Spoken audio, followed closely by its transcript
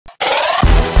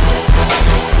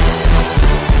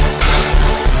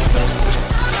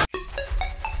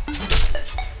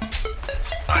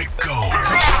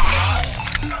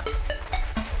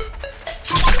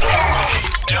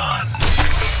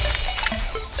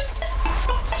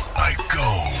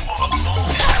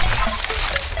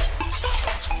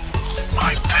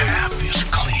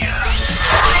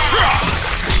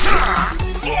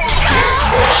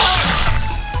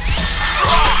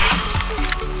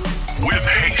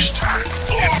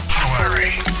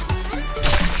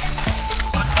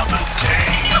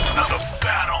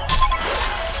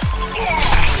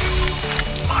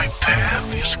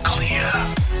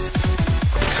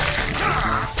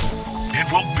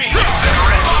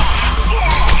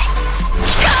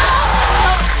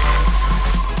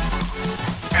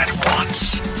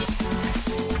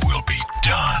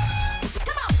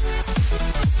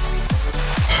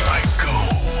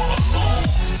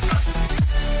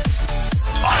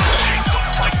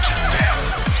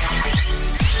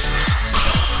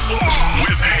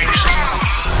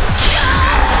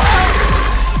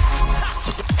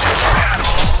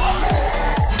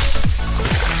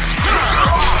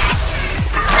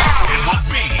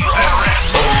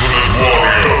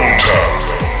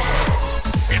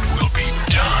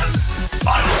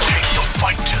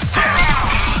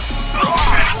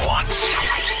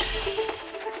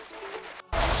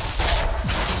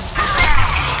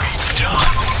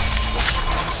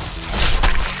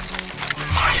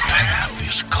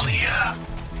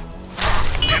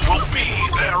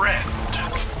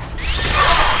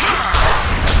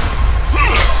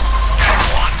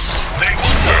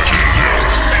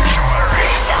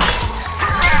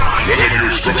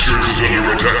structures is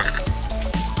under attack.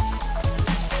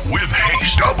 With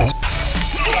haste. Double.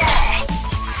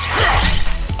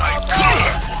 I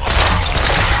could.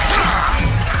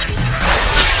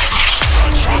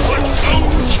 The chocolate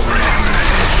stone stream.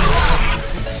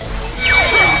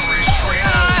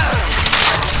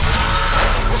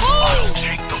 I'll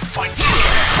take the fight.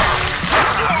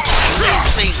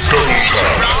 Double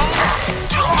tap.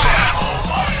 To battle.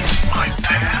 My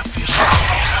path is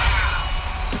clear.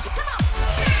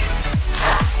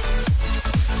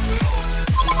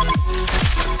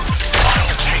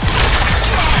 I'll take the fight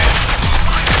to them.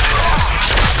 My path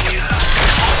is clear.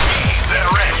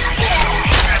 They're ready.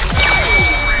 And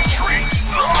retreat.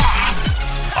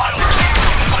 I'll take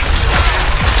the fight to them.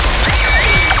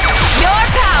 Your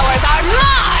powers are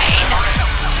mine!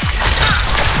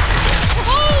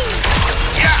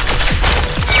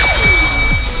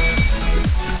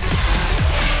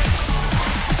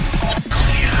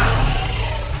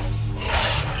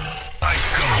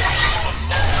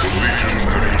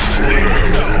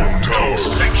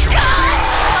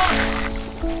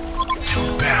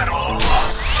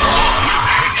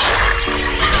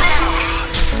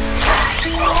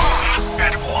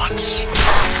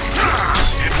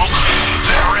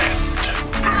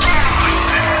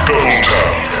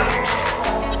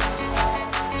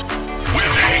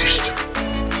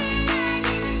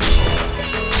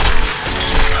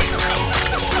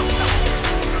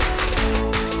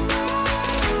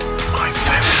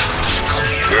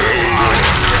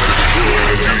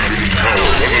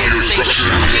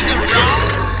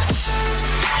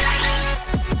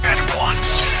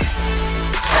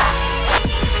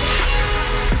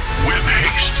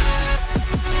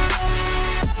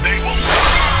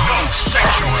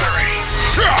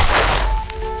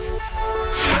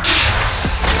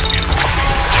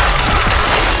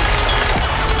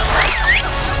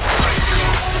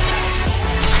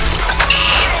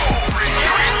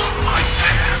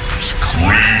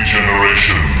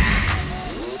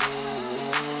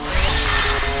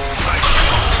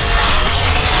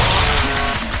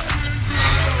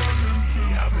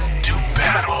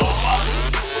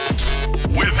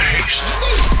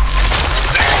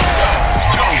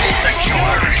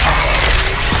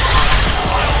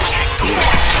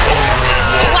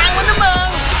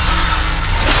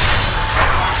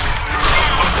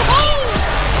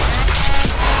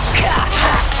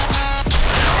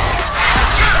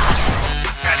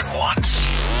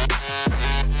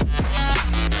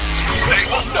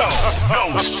 No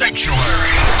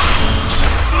sanctuary!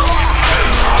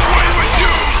 Away with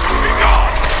you! Be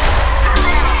gone!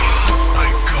 I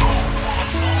go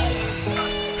alone.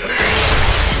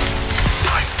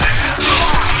 My path is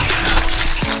clear.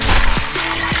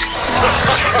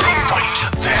 Fight to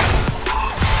them.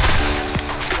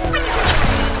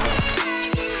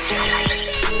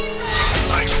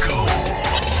 I go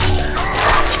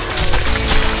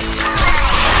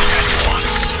at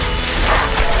once.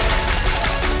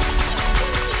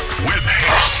 With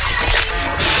haste.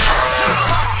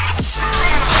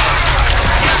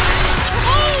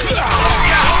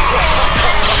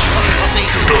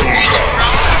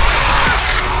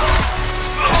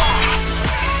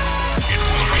 It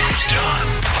will be done.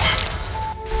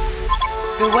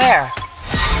 Beware.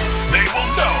 They will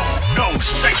know no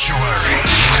sanctuary.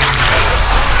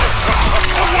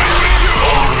 Away with you!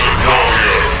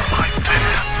 My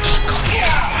path is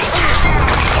clear.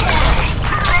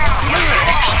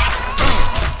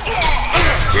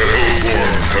 The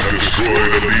Hellborn have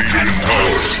destroyed a Legion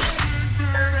tower.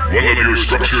 One of your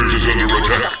structures is under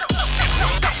attack.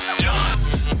 Done.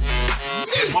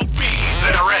 It will be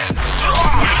their end.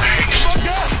 With haste.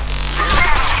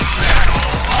 Battle.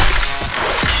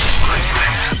 My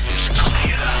path is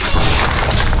clear.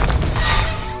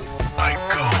 I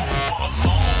go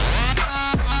alone.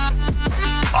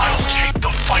 I'll take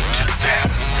the fight to them.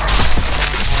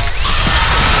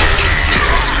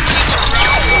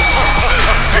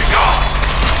 Be gone!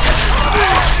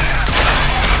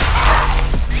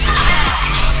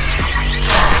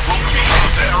 It will be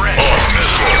their end.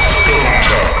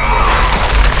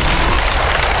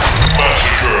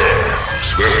 Massacre!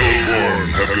 The Hellborn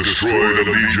have destroyed a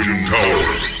Legion tower.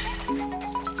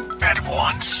 At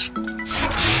once.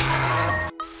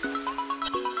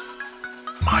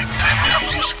 My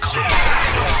path is clear.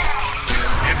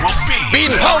 It will be บิ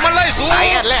นเข้ามาไล่สู ไป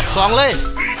อันแรกสองเลย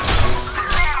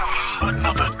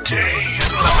another day,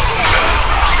 another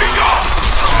battle. Be gone!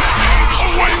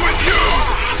 Away with you!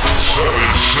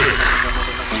 7 sick.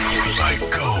 I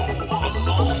go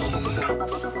alone.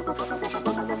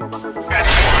 At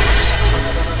once.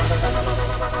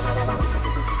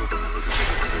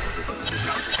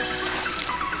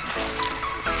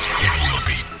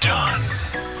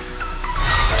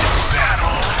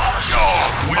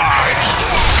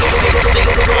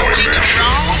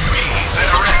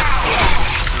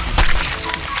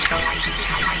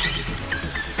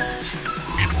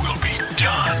 It will be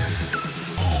done.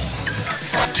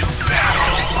 To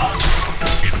battle.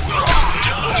 It will be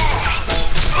done.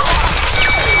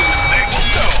 They will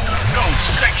know no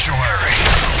sanctuary.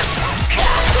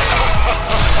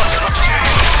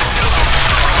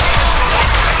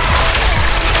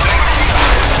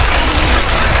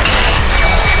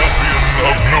 Champion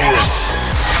of Newerth.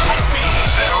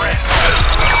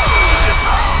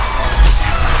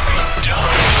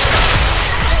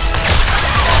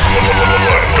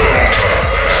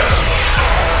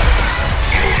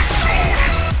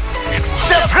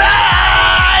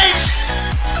 Surprise!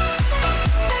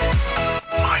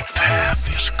 My path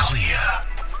is clear.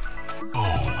 Oh,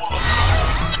 alone.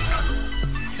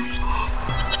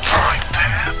 My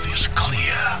path is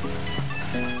clear.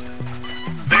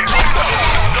 There will know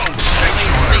no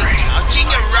sanctuary.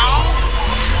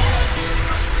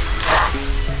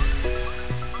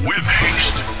 With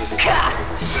haste.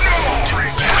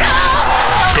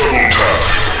 Double tap.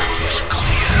 Is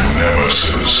clear.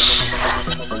 Nemesis.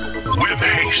 With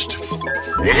haste.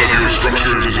 One of your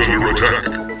structures is under attack.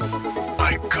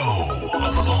 I go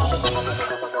alone.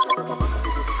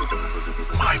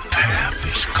 My path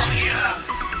is clear.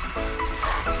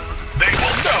 They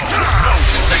will know no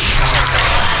sanctuary.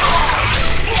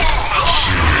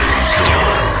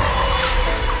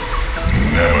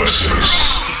 Nemesis.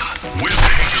 With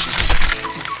haste.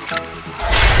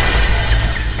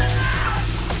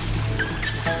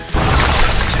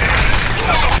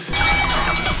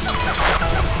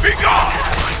 Be gone!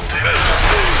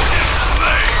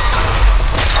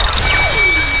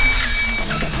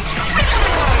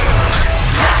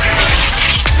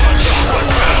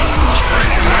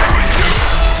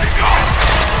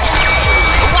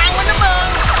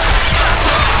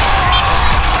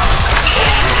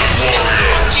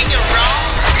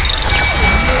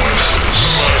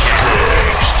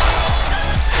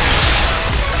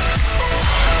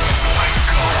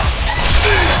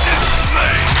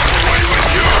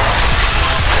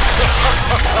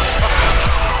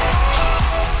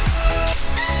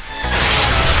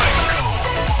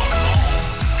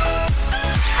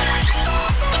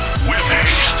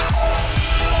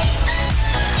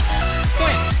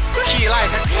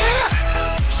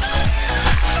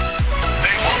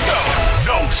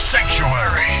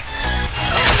 Sanctuary.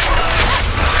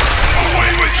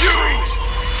 Away with you!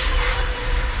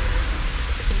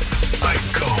 I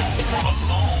go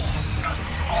alone.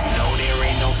 No, there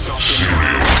ain't no stopping.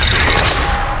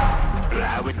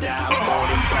 Fly without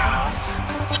boarding pass.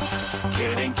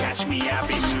 Couldn't catch me, I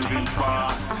be moving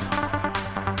fast.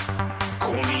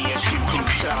 Call me a shooting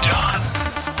star. Done.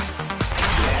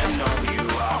 Let 'em know you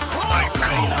are. I go.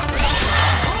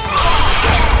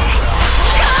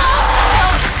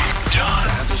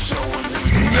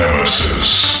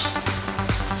 Nemesis.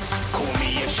 Call me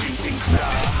a shooting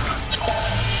star.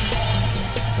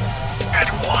 At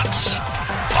once,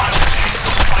 I'll take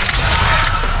the fight.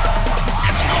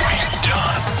 It will be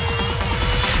done.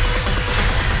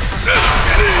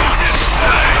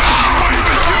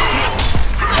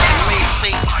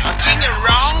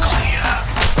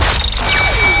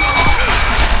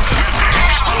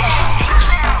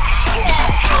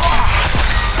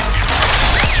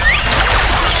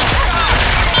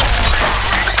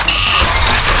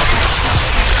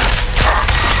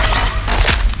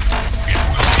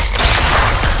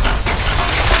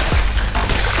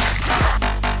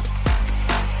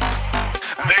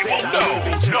 They will know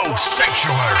no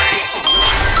sanctuary.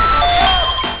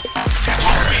 It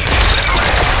will be.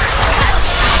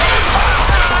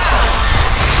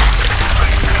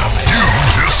 You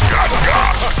just got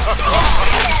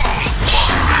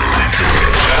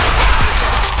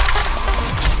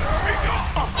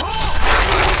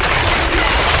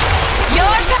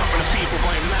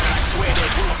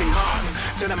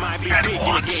Said I might be big in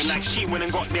the game like she went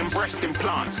and got them breast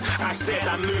implants. I said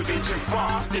I'm moving too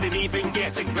fast, didn't even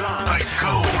get a glance. I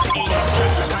go.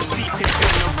 I'm seated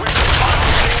in the red.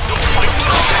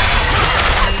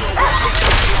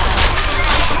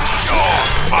 You're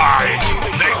mine.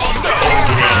 They will know.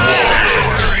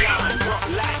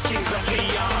 Like kings of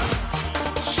Leon.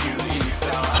 Shooting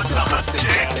stars. Another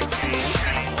day.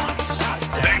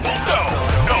 They will know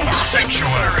no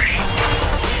sanctuary.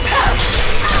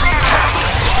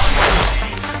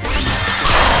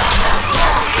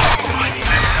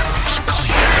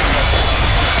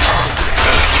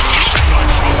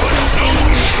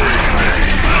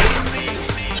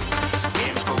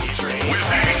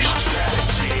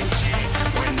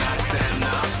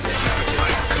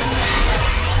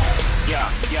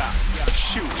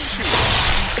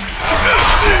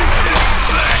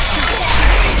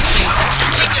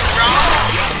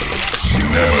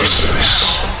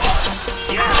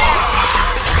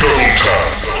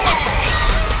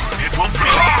 will be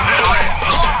their end.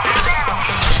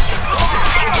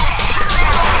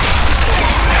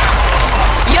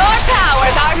 Your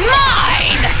powers are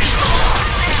mine!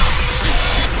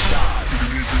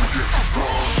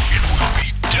 It will be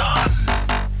done.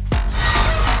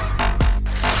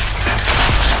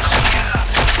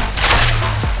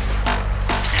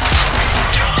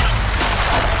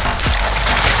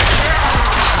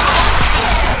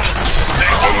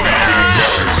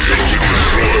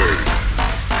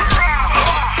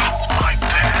 My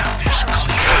path is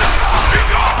clear.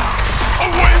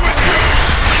 Away with you!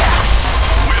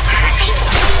 With haste.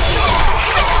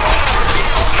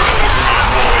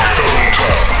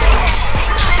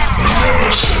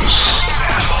 Nemesis.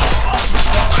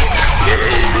 The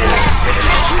Hellborn have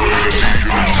destroyed a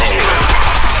Legion tower.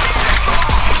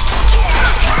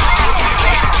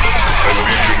 A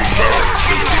Legion barracks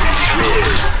has been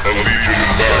destroyed. A Legion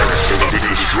barracks has been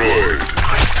destroyed.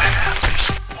 My path is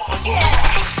won.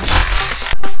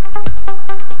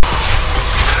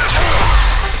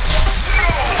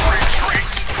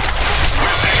 Retreat.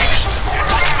 With haste. It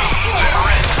will be their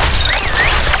end.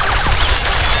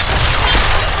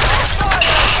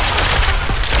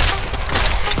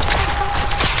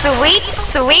 Sweet,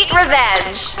 sweet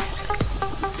revenge.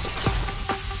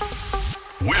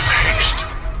 With haste.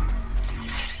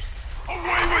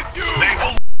 Away with you! They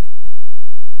will...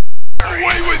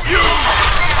 Away with you!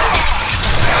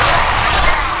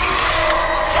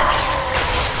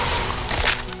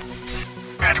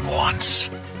 At once.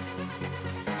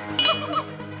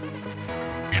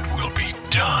 It will be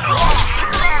done.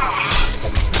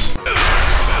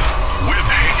 With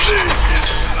haste.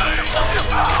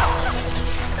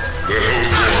 The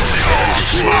Hellborn have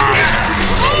destroyed a